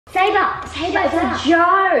Saber, it's a joke.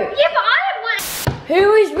 Yeah, but I don't want.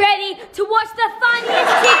 Who is ready to watch the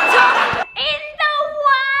funniest TikTok in the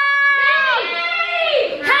world? Me!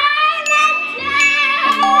 Hey, let's go!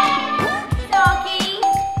 Sockie,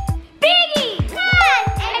 Biggie,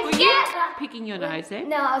 and together. Picking your nose there?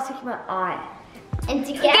 No, I was picking my eye. And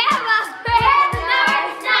together, we're the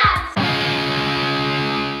Norris Nuts.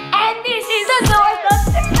 And this is the Norris Nuts.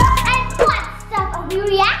 And what stuff are we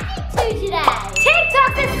reacting to today?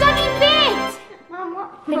 TikTok is Sockie picked. Mom, what?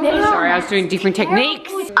 Sorry, I was doing different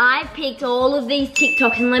techniques. I picked all of these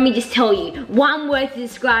TikToks and let me just tell you, one word to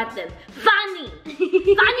describe them. Funny.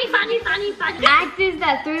 Funny. Actors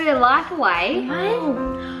that threw their life away.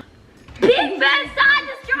 What? Big Bird started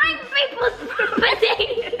destroying people's property.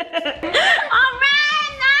 Oh man!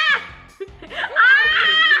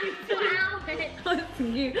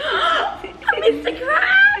 Mr.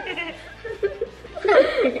 Crab!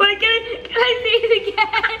 Wait, can I see it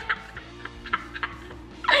again?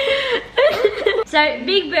 So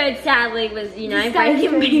Big Bird sadly was, you know,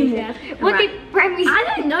 breaking people. What did Remy say? I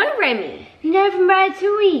don't know Remy. You know from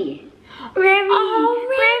Ratatouille. Remy,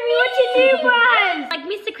 Remy, what you do was? Like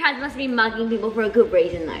Mr. Krabs must be mugging people for a good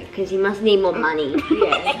reason though, because he must need more money.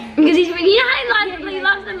 Yeah. Because he's, you know how he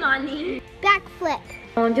loves the money. Backflip.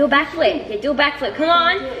 Come on, do a backflip. Yeah, do a backflip. Come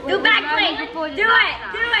on, do a backflip. Do it. No.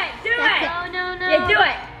 Yeah, do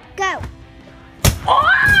it. Go.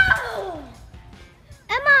 Oh!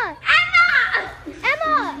 Emma.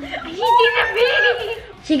 She disappeared.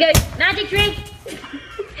 She goes, magic trick.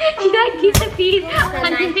 She like disappears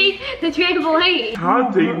underneath the trampoline. How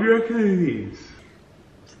deep do you reckon it is?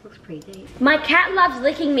 This looks pretty deep. My cat loves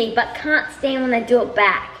licking me, but can't stand when I do it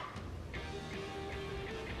back.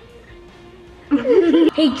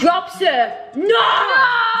 He drops her. No! No!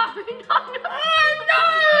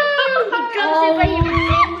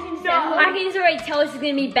 I can just already tell this is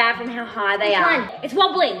going to be bad from how high they are. It's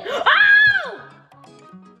wobbling. Oh!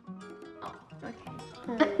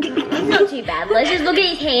 It's not too bad. Let's just look at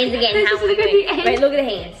his hands again. Wait, look at the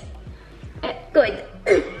hands. Good.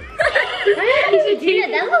 That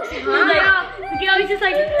looks hard. The girl is just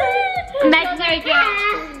like imaginary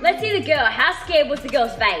girl. Let's see the girl. How scared was the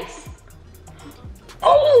girl's face?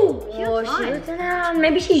 Oh! She looks around.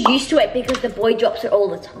 Maybe she's used to it because the boy drops her all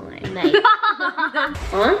the time. Maybe. Huh?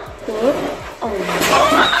 Oh.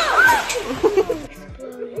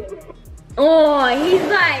 Oh, he's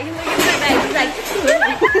like, look at my face. He's like,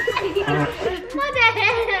 What the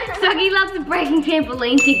heck? Sockie loves the breaking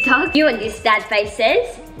trampoline TikTok. You know what this sad face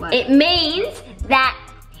says? What? It means that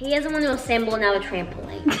he doesn't want to assemble another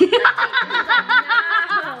trampoline.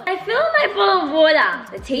 I feel my bowl of water.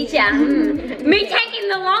 The teacher. Me taking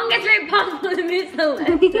the longest route possible to miss the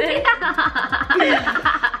lesson.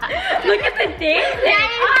 Look at the thing.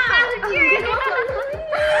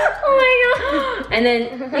 Oh my god. And then,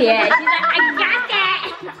 yeah, she's like, I got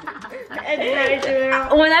that.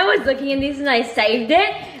 When I was looking at this and I saved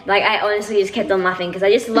it, like I honestly just kept on laughing because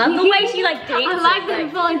I just love the way she like dances. I like them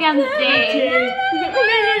falling down the stairs.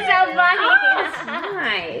 This is so funny.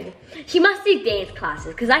 Right. She must do dance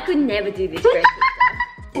classes because I could never do this for a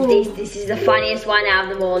This is the funniest one out of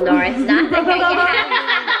them all, Norris. Nuts. Okay,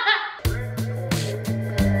 yeah.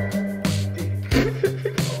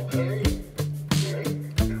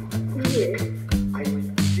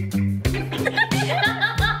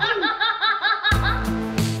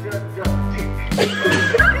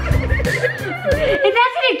 Is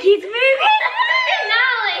that in a kid's movie? No,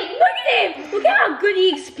 look at him. Look at how good he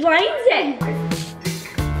explains it.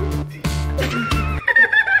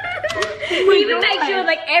 We even make sure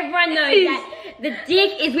like everyone knows that the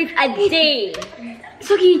dick is with a D.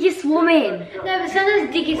 Sockie, you just swam in. No, but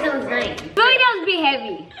sometimes dick is someone's name. Really does be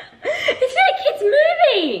heavy. It's in a kid's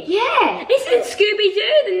movie. Yeah. It's in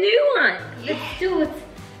Scooby-Doo, the new one. But still, it's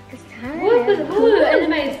What was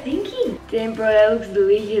animated thinking? damn, bro, that looks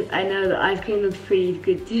delicious. I know the ice cream looks pretty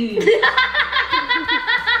good too. He's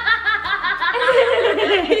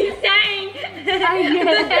saying.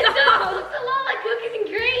 It looks a lot like cookies and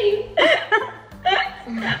cream.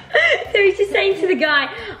 So he's just saying to the guy,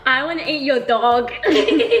 I want to eat your dog.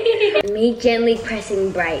 Me gently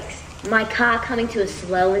pressing brakes. My car coming to a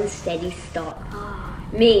slow and steady stop.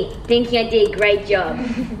 Me thinking I did a great job.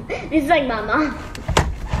 This is like mama.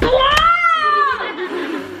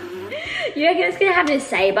 You reckon it's gonna happen to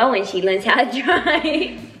Saber when she learns how to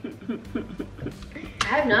drive? I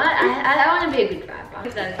hope not. I want to be a good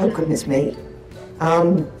driver. Oh goodness me.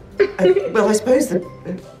 Well, I suppose that.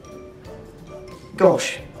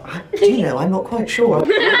 Gosh, do you know? I'm not quite sure. When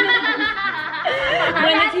the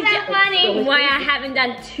teacher, funny. why I haven't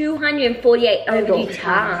done 248 overdue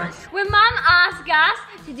tasks. When Mum asked us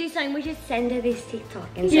to do something, we should send her this TikTok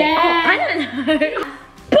and say, Yeah. oh, I don't know.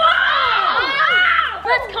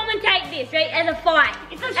 Let's commentate this, right, as a fight.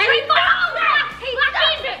 It's a street fight.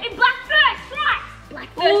 He's black first, right? Black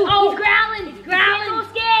first. Oh, he's growling. He's growling. He's all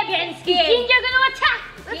scared. Getting scared. Is Ginger gonna attack?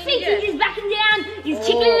 Let's see. Ginger's backing down. He's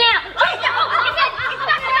chickening out. Oh, he's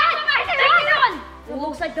back on. It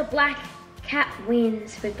looks like the black cat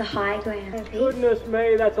wins with the high ground. Goodness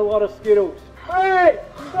me, that's a lot of Skittles. Hey!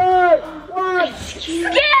 Hey! What? Skittles!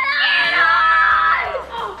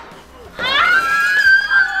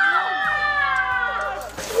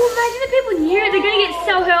 Well, imagine the people near it, they're gonna get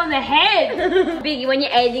so hurt on the head. Biggie, when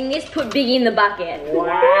you're editing this, put Biggie in the bucket.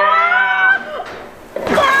 Wow!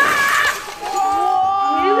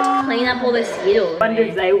 Who would clean up all the Skittles? I wonder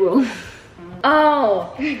if they will.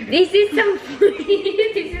 Oh, this is some footage.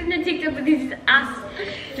 This isn't a TikTok, but this is us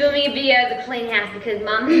filming a video of the clean house because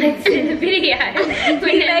Mum makes it in the video.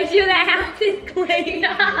 We make sure the house is clean.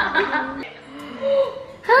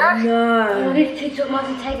 Huh? No. This TikTok must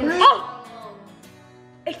have taken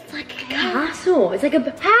It's like a castle. It's like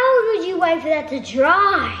a. How would you wait for that to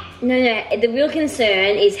dry? No, the real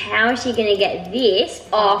concern is how is she gonna get this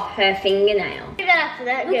off her fingernail? Look at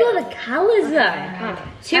that. Look at all the colours though.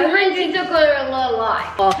 200 TikTok are a lot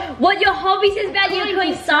alike. Oh, what your hobby says about you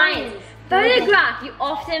doing science. Photograph, you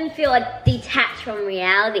often feel like detached from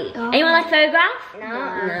reality. Anyone like photograph?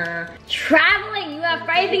 No. Traveling, you are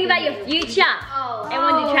afraid to think about your future.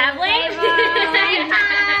 Anyone do traveling?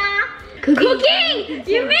 Cooking!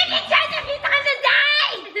 You make it change a few times a day!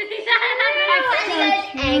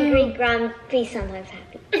 Angry, grumpy, sometimes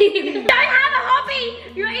happy. Don't have a hobby!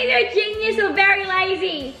 You're either a genius or very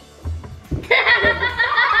lazy.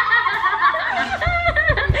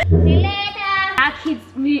 See you later. Our kids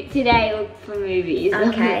today look for movies.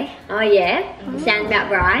 Okay. Oh yeah? Sound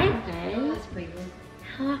about right? Okay. That's pretty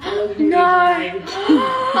good. No! I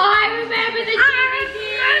remember the DVDs!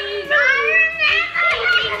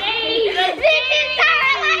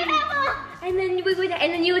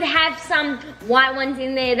 And then you would have some white ones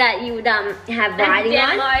in there that you would have writing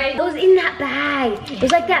on. It was in that bag. It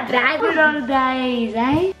was like that bag. Good old days,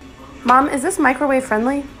 eh? Mom, is this microwave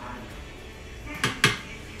friendly?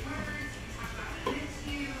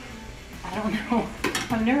 I don't know.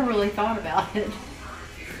 I've never really thought about it.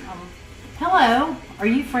 Hello, are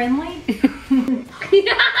you friendly? That's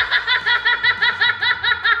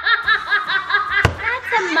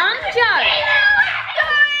a mum joke.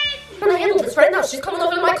 I'm gonna handle this right now. She's coming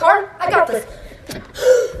over to my car. I got this.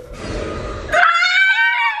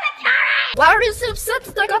 Why are you so upset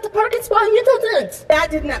that I got the parking spot and you didn't? That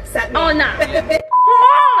didn't upset me. Oh no.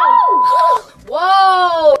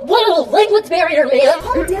 Whoa! What a language barrier, man.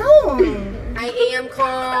 Calm down. I am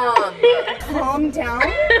calm. Calm down.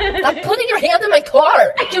 Stop putting your hand in my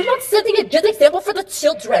car. You're not setting a good example for the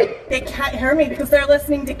children. They can't hear me because they're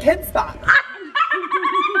listening to Kids Spot.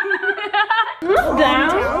 Calm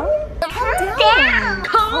down.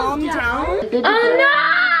 Calm down. Oh no!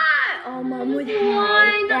 Oh, Mum would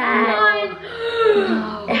hate that.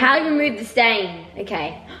 How do you remove the stain?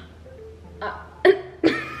 Okay.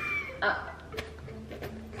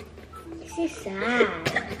 This is sad.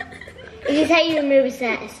 Is this how you remove a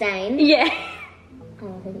stain? Yeah.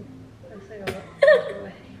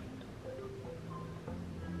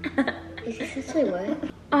 Does this actually work?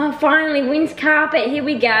 Oh, finally, rinse carpet. Here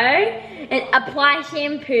we go. And apply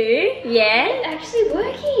shampoo. Yeah. It's actually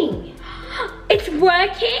working. It's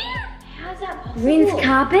working. How's that possible? Rinse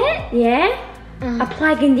carpet. Yeah.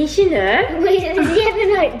 Apply conditioner. Wait, is he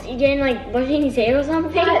having like, doing like washing his hair or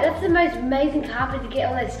something? Right, that's the most amazing carpet to get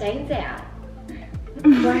all those stains out.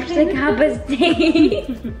 Brush the carpet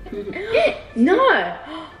stain. No.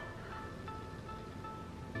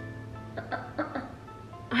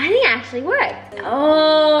 I think it actually worked.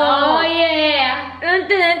 Oh yeah.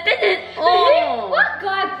 Oh. What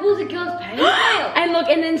guy pulls a girl's ponytail? And look,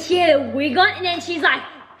 and then she had a wig on, and then she's like,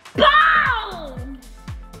 boom!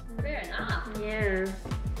 Fair enough. Yeah.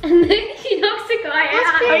 And then she knocks the guy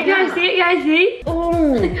out. Oh, you guys see it? You guys see?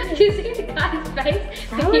 Oh. You see the guy's face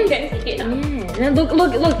when he goes here. Yeah. And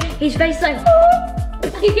look. His face is like, oh.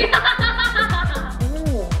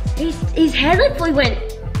 His head literally went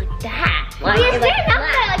like that. Like,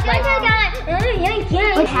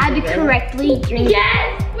 How to correctly drink.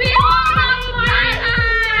 Yes! We are!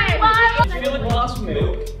 You fill a glass of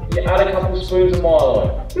milk, you add a couple of spoons of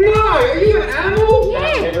Milo. No, are you an animal?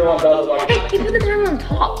 Yeah. Everyone does it like Hey, you put the camera on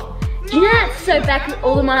top. Do you know that's so bad because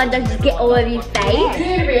all the Milo does is get all over your face? You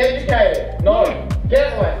need to be educated. No,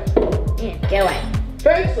 get away. Yeah, go away.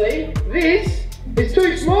 Firstly, this is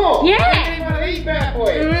too small. Yeah. I don't even want to eat that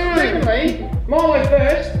boy. Secondly, Milo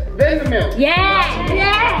first, then the milk. Yeah.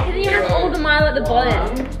 Yeah. And then you have all the Milo at the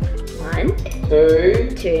bottom. 1, 2,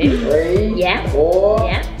 2, 3, yeah. 4.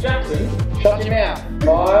 Yeah. Jackson, shut your mouth.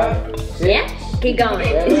 5, 6. Yeah. Keep going.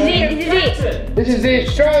 This is it. This is the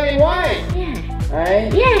Australian way. Yeah.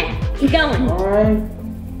 8. Yeah. Keep going.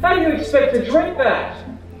 9. How do you expect to drink that?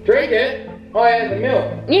 Drink it. Oh yeah, the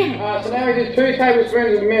milk. Yeah. So now we do 2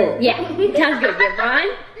 tablespoons of milk. Yeah. Sounds good. Yeah, Brian.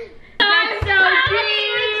 That's so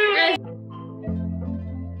cute.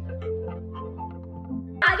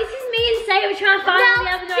 This is me and Saber trying to find the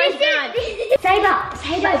other Norris gun. Saber,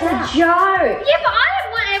 it's a joke. Yeah, but I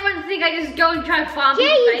don't want everyone to think I just go and try and farm Yeah,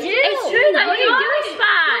 people's you faces. do. It's true though, You what do you do do. is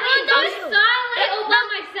fun. The little dog's silent all by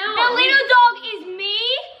myself. The little dog is me,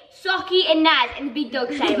 Sockie, and Naz, and the big dog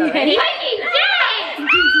Saber. Ready? What are you doing?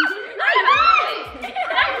 I know!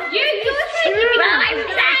 That's you! You're taking me I'm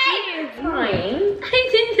saying! I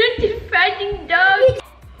didn't do defending dogs.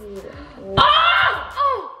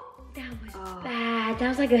 Oh! That was bad. That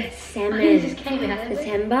was like a salmon. It just came out of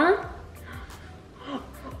September.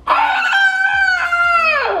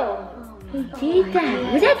 He did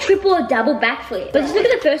that. Was that triple or double backflip? But just look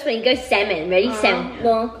at the first one. He goes salmon. Ready? Salmon.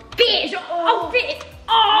 No. Fish! Oh, fish!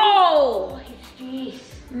 Oh! What is this?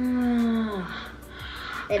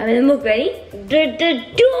 Have them look ready?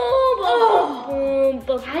 Oh!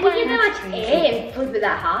 How do you get that much air and flip it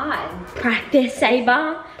that hard? Practice,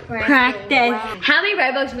 Saber. Practice. How many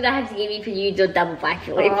Robux would I have to give you for you to do a double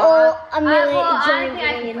backflip? Oh, a million. I don't think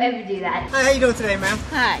I could ever do that. Hi, how you doing today, ma'am?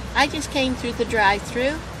 Hi, I just came through the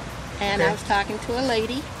drive-thru and I was talking to a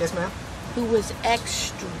lady Yes, ma'am. who was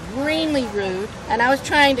extremely rude, and I was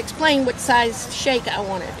trying to explain what size shake I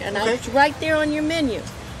wanted, and I was right there on your menu.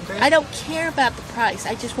 Okay. I don't care about the price,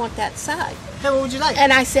 I just want that size. Hey, what would you like?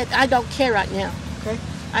 And I said, I don't care right now. Okay.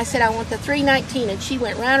 I said, I want the $3.19, and she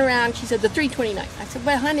went round and round. She said, the $3.29. I said,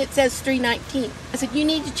 well, honey, it says $3.19. I said, you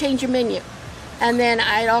need to change your menu. And then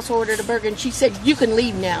I had also ordered a burger, and she said, you can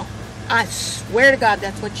leave now. I swear to God,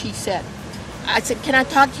 that's what she said. I said, can I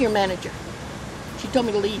talk to your manager? She told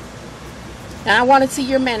me to leave. And I want to see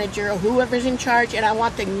your manager or whoever's in charge, and I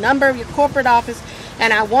want the number of your corporate office,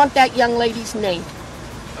 and I want that young lady's name.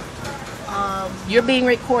 You're being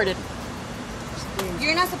recorded.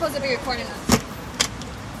 You're not supposed to be recording us.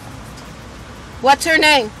 What's her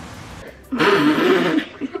name?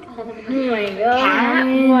 Oh my god. That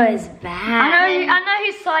was bad. I know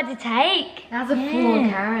whose side to take. That's a poor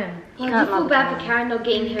Karen. I do feel bad for Karen not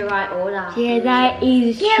getting her right order. Yeah, that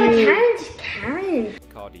is true. But Karen's Karen.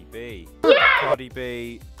 Cardi B. Yeah. Cardi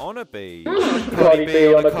B on a B. Cardi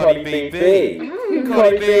B on a Cardi B B.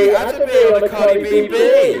 Cardi B at a B on a Cardi B B.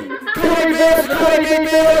 Cardi B at a Cardi B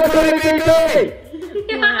B on a Cardi B B.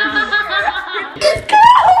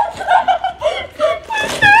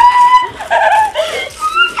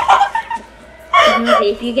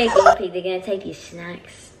 If you get guinea pig, they're gonna take your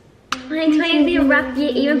snacks. It's going to be a rough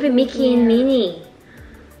year even for Mickey and Minnie.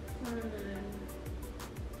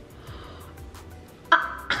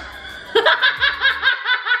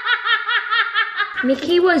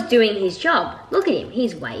 Mickey was doing his job. Look at him,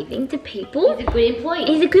 he's waving to people. He's a good employee.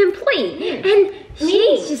 He's a good employee. Yeah. And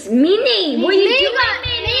she's just Minnie. What are you doing,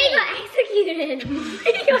 Minnie? Minnie got executed.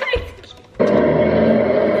 Minnie got executed.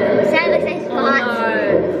 Sounds like they fought.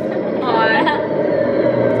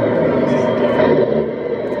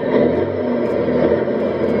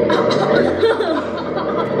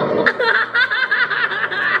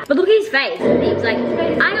 But look at his face. He's like,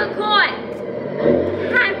 I got caught.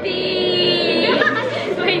 Happy.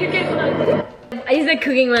 He's not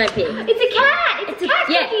cooking when I pick. It's a cat. It's a cat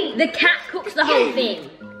cooking. The cat cooks the whole thing.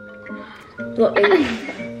 Look.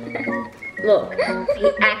 Look. He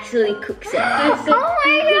actually cooks it. Oh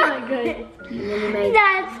my god.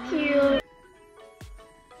 That's cute.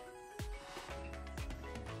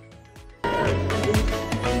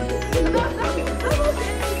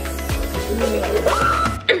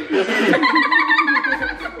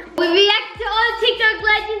 We react to all the TikTok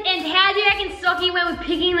legends, and how do you reckon Sockie went with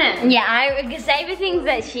picking them? Yeah, I reckon Saber thinks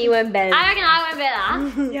that she went better. I reckon I went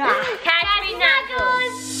better. Yeah. Catch me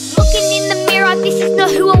knuckles. Looking in the mirror, this is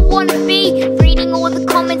not who I wanna be. Reading all the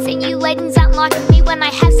comments and you legends aren't liking me.